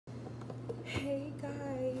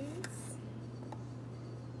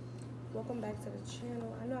welcome back to the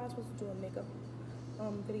channel. I know I was supposed to do a makeup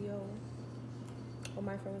video, or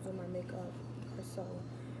my friend was doing my makeup or so,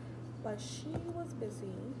 but she was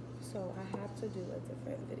busy, so I had to do a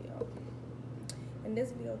different video. And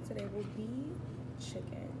this video today will be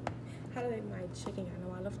chicken. How to make my chicken. I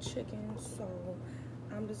know I love chicken, so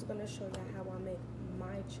I'm just gonna show you how I make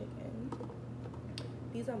my chicken.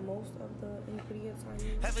 These are most of the ingredients I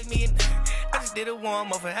use. I just did a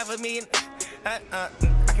warm up for $500,000. I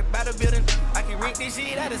can buy the building. I can rent this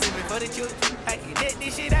shit out of sip it for the children. I can get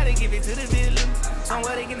this shit out and give it to the villains.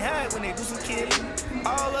 Somewhere they can hide when they do some killing.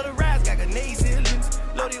 All of the rides got grenade ceilings.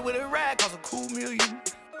 Loaded with a ride cost a cool million.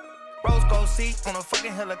 Rose gold seat on a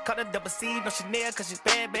fucking helicopter, double C, no Chanel, cause she's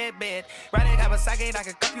bad, bad, bad. Riding Kawasaki, I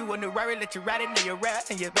can cup you in the Rari, let you ride it, now you're rap,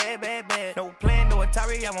 and you're bad, bad, bad. No plan, no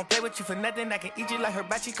Atari, I won't play with you for nothing, I can eat you like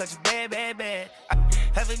hibachi, cause you're bad, bad, bad.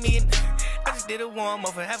 $500,000, I just did a warm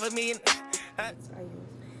up for $500,000. I use.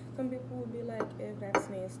 Some people would be like, if that's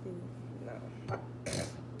nasty, no,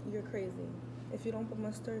 you're crazy. If you don't put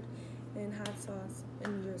mustard and hot sauce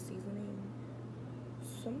in your seasoning,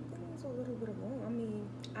 something's a little bit wrong. I mean,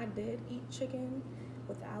 I did eat chicken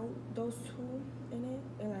without those two in it,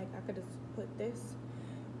 and like I could just put this,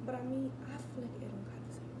 but I mean, I feel like it don't got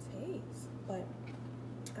the same taste. But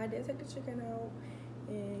I did take the chicken out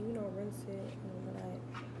and, you know, rinse it and all that.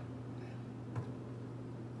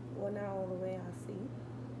 Well, not all the way, I see.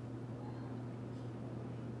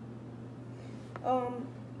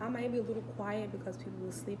 I might be a little quiet because people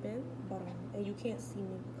are sleeping, but and you can't see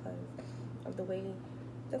me because of the way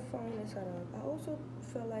the phone is set up. I also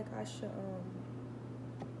feel like I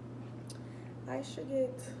should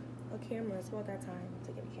get a camera. It's about that time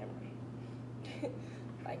to get a camera.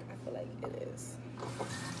 Like, I feel like it is.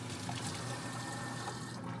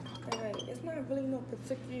 Alright, it's not really no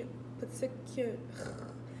particular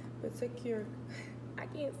I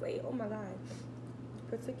can't say it, oh my god.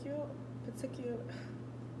 Particular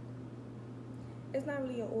it's not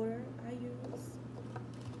really an order I use.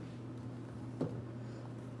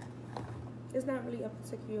 It's not really a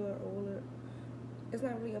particular order. It's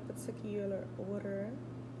not really a particular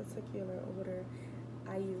order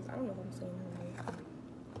I use. I don't know if I'm saying that right.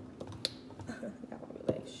 Got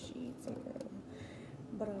my like sheets and everything.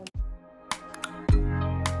 But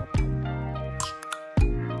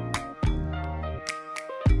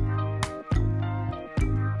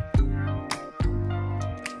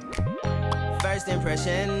First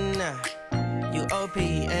impression, you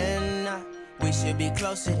OPN. We should be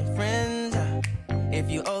closer than friends. If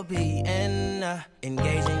you OPN,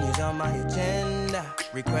 engaging is on my agenda.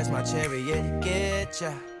 Request my chariot to get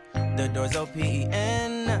ya. The door's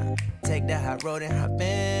OPN. Take that hot road and hop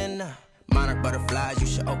in. Monarch butterflies, you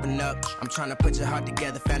should open up. I'm trying to put your heart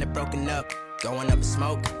together, found it broken up. Going up in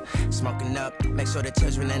smoke, smoking up. Make sure the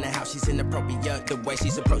children in the house, she's inappropriate. The way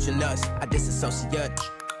she's approaching us, I disassociate.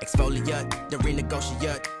 Exfoliate, the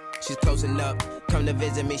renegotiate. She's closing up, come to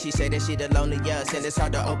visit me. She say that she the loneliest, and it's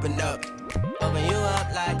hard to open up. Open you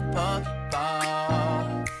up like a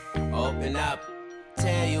Pokeball. Open up,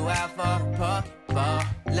 tear you out for a Pokeball.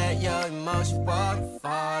 Let your emotion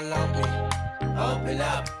waterfall on me. Open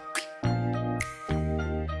up.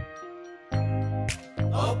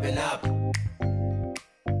 Open up.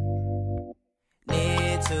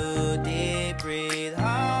 Need to deep breathe,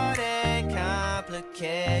 heart and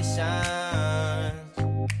complications.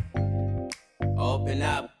 Open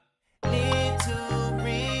up. Need to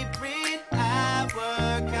reread our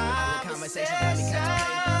conversation. Got me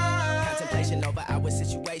contemplation over our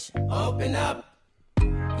situation. Open up.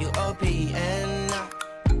 You OPN.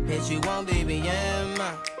 Hit you on BBM.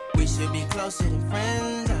 We should be closer than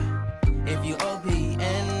friends. If you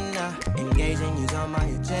OPN, engaging you's on my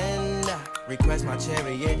agenda. Request my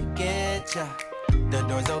chariot to get ya. The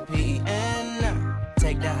door's OPN.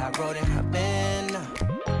 Take that hot road and hop in.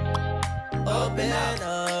 Open up,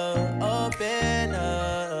 open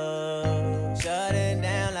up. Shut it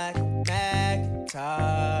down like a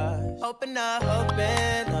Macintosh. Open up, open.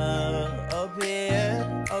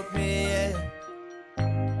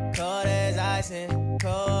 Cold as ice and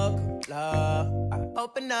Coca-Cola.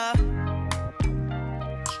 Open up.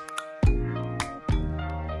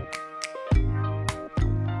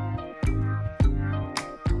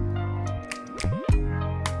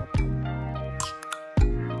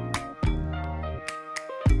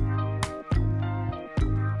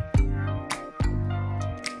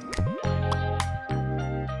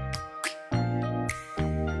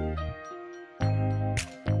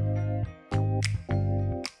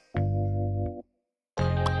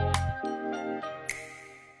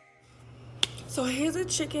 so here's a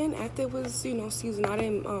chicken after it was, you know, seasoned. I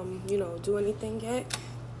didn't, you know, do anything yet.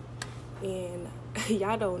 and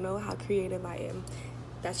y'all don't know how creative I am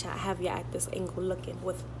that y'all have y'all at this angle looking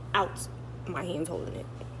without my hands holding it.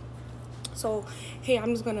 So hey,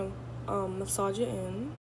 I'm just gonna massage it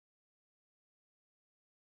in.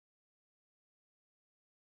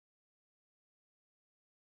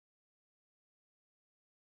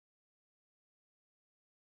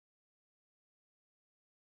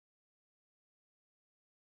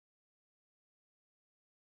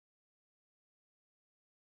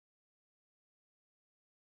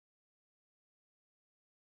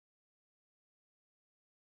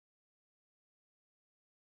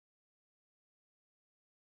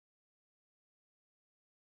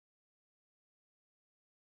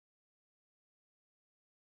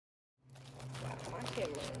 My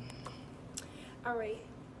camera. All right,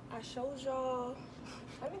 I showed y'all.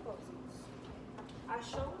 Let me go. I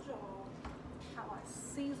showed y'all how I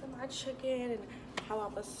season my chicken and how I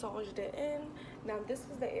massaged it in. Now this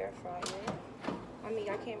is the air fryer. I mean,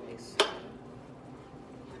 I can't really see,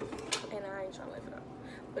 and I ain't trying to lift it up,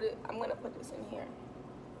 but I'm gonna put this in here.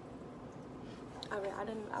 All right,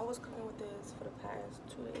 I was cooking with this for the past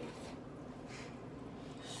 2 days.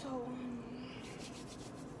 So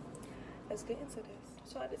let's get into this.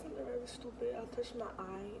 So I did something very stupid. I touched my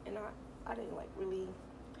eye and I didn't like really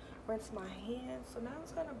rinse my hands. So now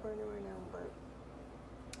it's kind of burning right now, but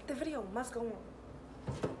the video must go on.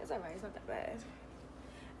 It's alright, it's not that bad.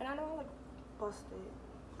 And I know I look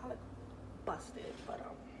busted, but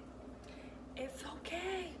it's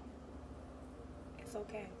okay. It's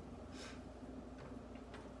okay.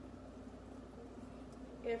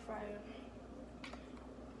 Air fryer,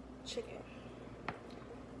 chicken.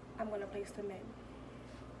 I'm gonna place them in.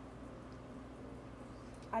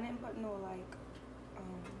 I didn't put no like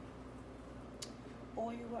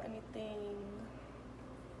oil or anything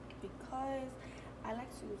because I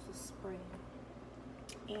like to use a spray,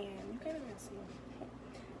 and you can't even see them.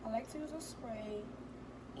 I like to use a spray,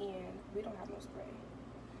 and we don't have no spray.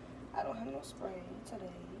 I don't have no spray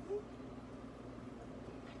today.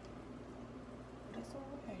 But it's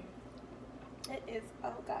okay. It is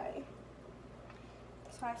okay.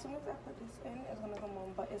 So as soon as I put this in, it's gonna come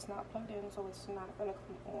on, but it's not plugged in, so it's not gonna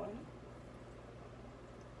come on.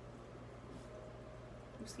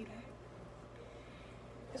 You see that?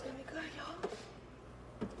 It's gonna be good, y'all.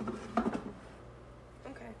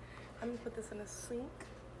 Okay, I'm gonna put this in a sink.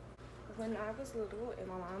 When I was little and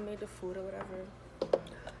my mom made the food or whatever,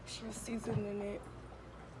 she was seasoning it.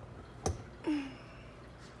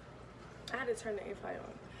 I had to turn the air fryer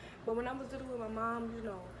on. But when I was little with my mom, you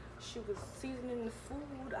know, she was seasoning the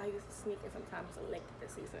food. I used to sneak in sometimes to lick the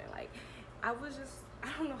seasoning. Like, I was just,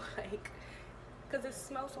 I don't know, like, because it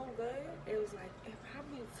smells so good. It was like, it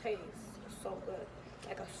probably tastes so good.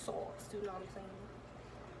 Like a sauce, you know what I'm saying?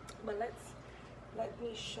 But let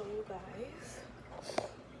me show you guys.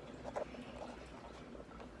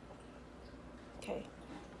 Okay.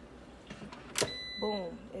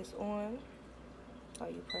 Boom, it's on. Oh,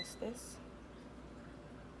 you press this.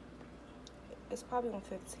 It's probably on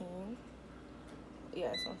 15.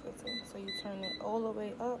 Yeah, it's on 15. So you turn it all the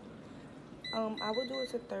way up. I would do it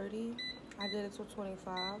to 30. I did it to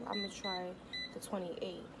 25. I'm gonna try the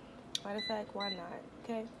 28. Matter of fact, why not?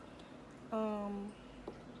 Okay.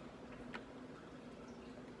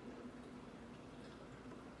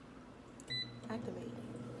 Activate.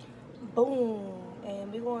 Boom.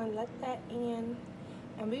 And we're gonna let that in,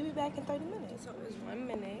 and we'll be back in 30 minutes. So it's 1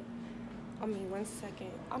 minute. 1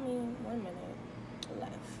 second. 1 minute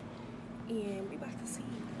left. And we about to see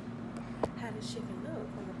how this chicken look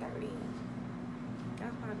on the 30.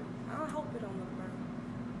 That's probably, I hope it don't look burnt.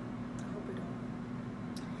 I hope it don't.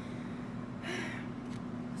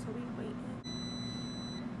 So we waiting.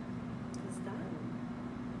 It's done.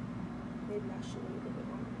 Maybe I should wait a little bit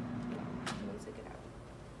longer. No, let me take it out.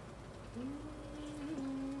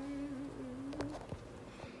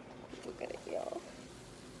 Look at it, y'all.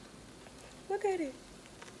 Look at it.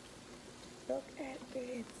 Look at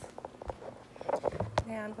it.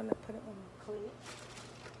 Now I'm gonna put it on my plate.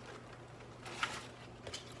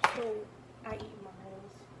 So I eat mine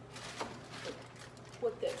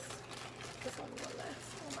with this. This only one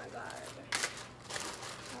left. Oh my god.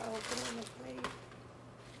 I'll put it on the plate.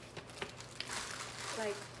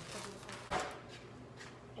 Like,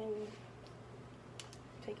 and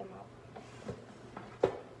take them out.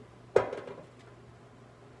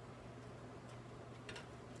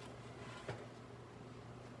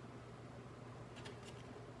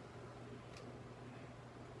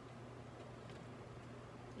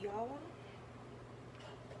 Y'all,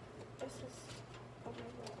 this is, oh my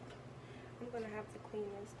god, I'm gonna have to clean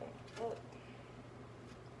this thing up.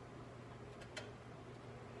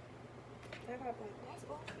 They're not like, that's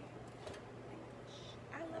awesome.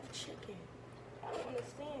 I love chicken. I don't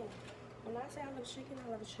understand. When I say I love chicken, I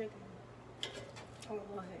love chicken. A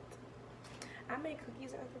lot. I made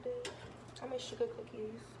cookies the other day. I made sugar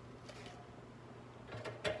cookies.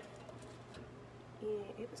 And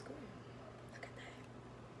it was good. Look at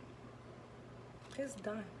that. It's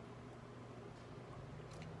done.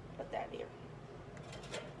 Put that here.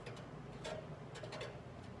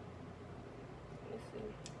 Let me see.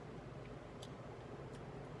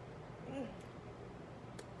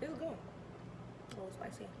 It's good. A little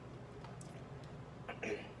spicy.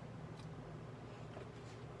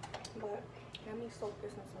 But let me soak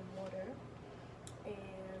this in some water and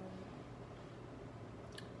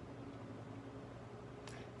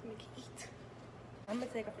make it eat. I'm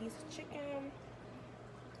gonna take a piece of chicken.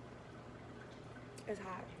 It's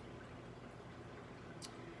hot.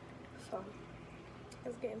 So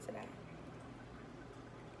let's get into that.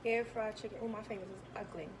 Air fried chicken. Oh, my fingers is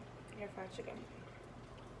ugly. Air fried chicken.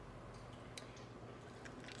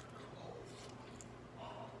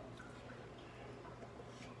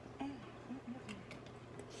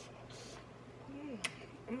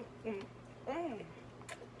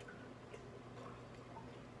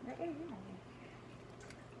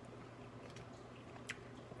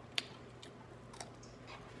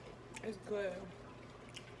 It's good.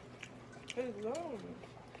 It's good.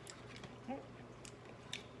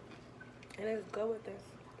 And it's good with this.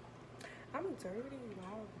 I'm dirty.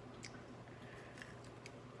 Wow.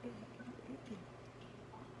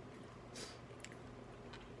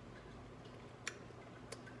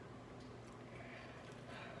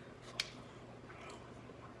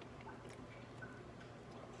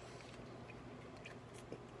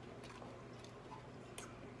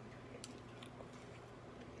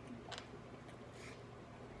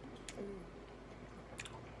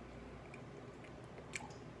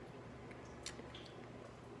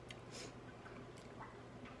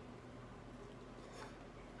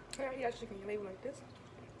 Yeah, chicken, you leave it like this.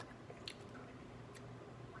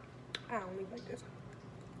 I don't leave it like this.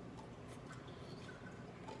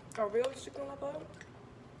 A real chicken lover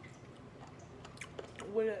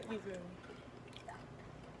would it even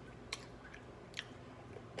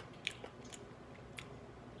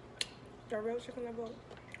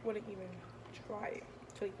wouldn't even try it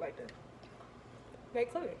to eat like this. They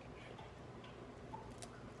couldn't.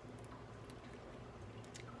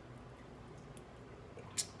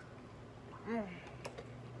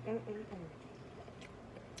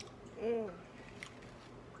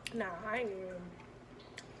 Nah,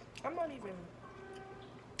 I'm not even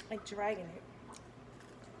like dragging it.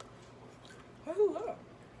 Oh, look.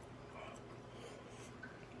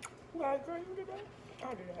 Well, I agree with that.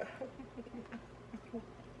 I'll do that.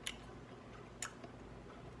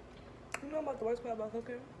 You know about the worst part about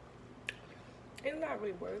cooking? It's not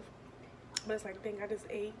really worse, but it's like a thing I just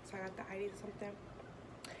ate, so I got the itis or something.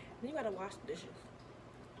 Then you gotta wash the dishes.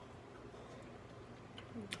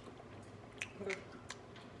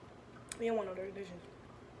 You don't want no dirty dishes.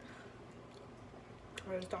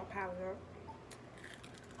 Or just start piling up.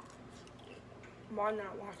 Why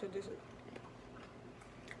not wash the dishes?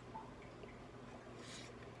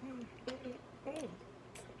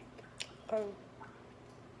 A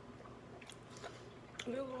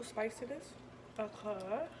little spice to this.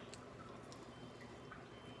 Okay.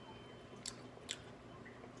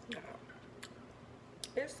 Now,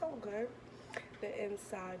 it's so good. The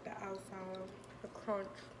inside, the outside, the crunch.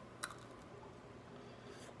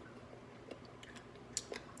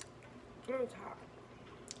 It's hot.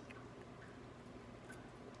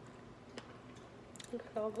 It's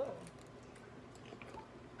so good.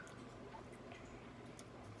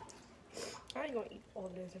 I ain't gonna eat all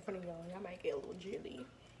of this in front of y'all. I might get a little jitty.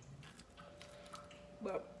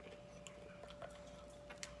 But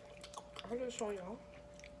I'm just showing y'all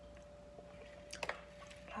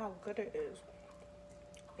how good it is.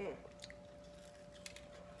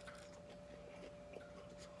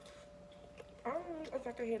 I don't know if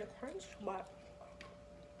I can hear the crunch, but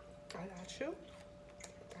I got you.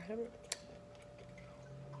 I hear it.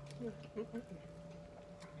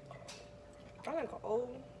 I'm like an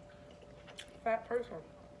old fat person.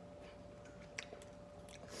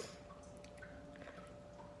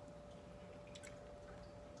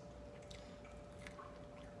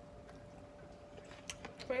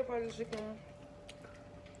 Favorite part of the chicken,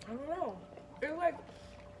 I don't know. It's like,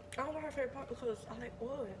 I don't like my favorite part because I like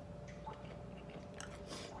all of it.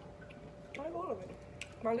 I like all of it.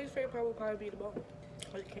 My least favorite part would probably be the bone.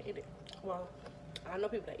 Because you can't eat it. Well, I know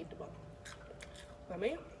people that eat the bone. But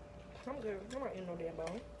me, I'm good. I'm not eating no damn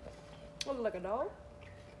bone. I look like a dog.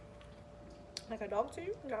 Like a dog to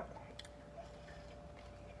you? No.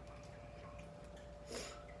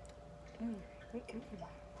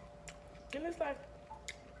 And it's like,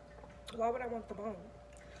 why would I want the bone?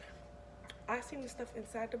 I seen the stuff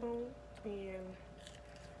inside the bone, and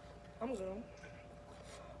I'm good.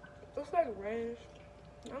 It's like ranch.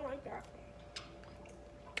 I don't like that.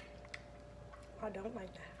 I don't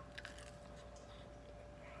like that.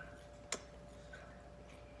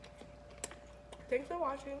 Thanks for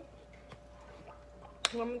watching.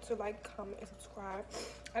 Remember to like, comment, and subscribe.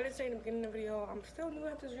 I didn't say in the beginning of the video, I'm still new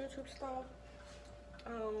at this YouTube stuff.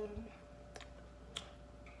 And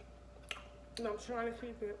I'm trying to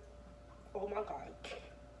keep it. Oh my god.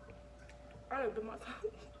 I done bit my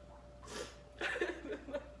tongue.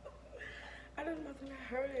 I done my tongue. I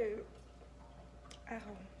heard it. At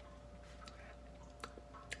home.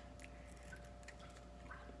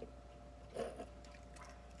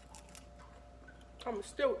 I'm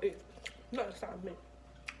still eating. Nothing stopping me.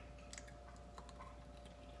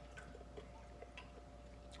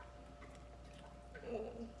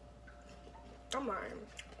 I'm lying.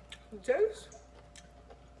 This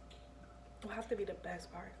will have to be the best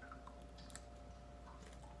part.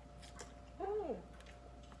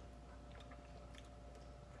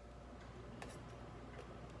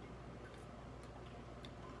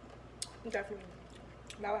 Definitely.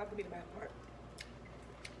 That would have to be the best part.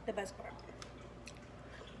 The best part.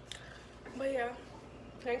 But yeah,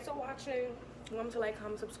 thanks for watching. Remember to like,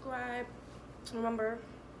 comment, subscribe. Remember,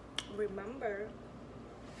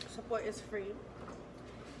 support is free.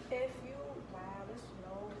 If you, wow, this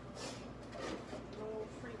no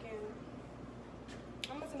freaking,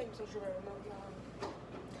 I'm about to make some strawberry milk, y'all.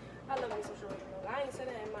 I love me some strawberry milk. I ain't said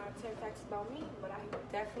that in my 10 facts about me, but I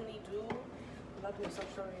definitely do love me some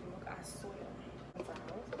strawberry milk, I swear.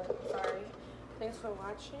 But sorry. Thanks for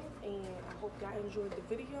watching, and I hope y'all enjoyed the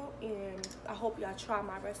video, and I hope y'all try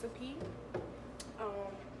my recipe.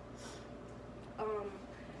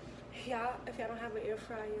 Yeah, if y'all don't have an air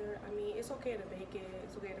fryer, I mean, it's okay to bake it,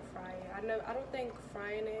 it's okay to fry it. I don't think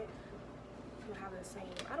frying it will have the same,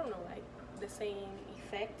 I don't know, like the same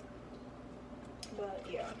effect. But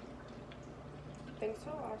yeah, thanks for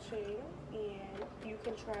watching, and you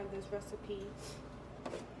can try this recipe.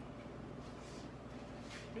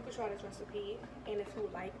 You can try this recipe, and if you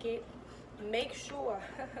like it, make sure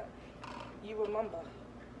you remember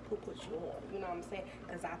who put you on. You know what I'm saying?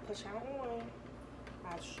 Because I put y'all on.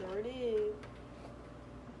 I sure did.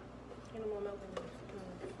 And more milk in this.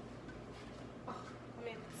 Oh, I'm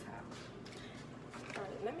at the top.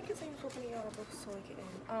 Alright, let me continue to open y'all up so I can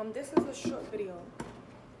end. This is a short video.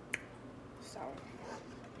 So,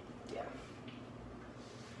 yeah.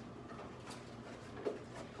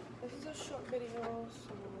 This is a short video,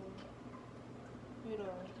 so, you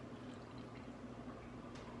know.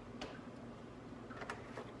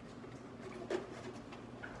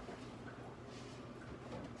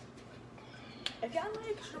 If y'all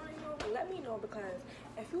like strawberry milk, let me know, because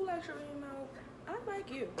if you like strawberry milk, I like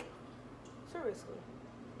you. Seriously.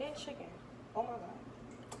 And chicken. Oh my god.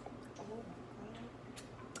 Oh my god.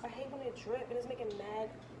 I hate when it drip and it's making mad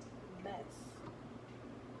mess.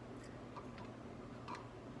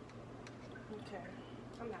 Okay.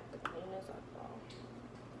 I'm gonna have to clean this up though.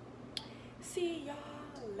 See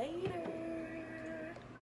y'all later.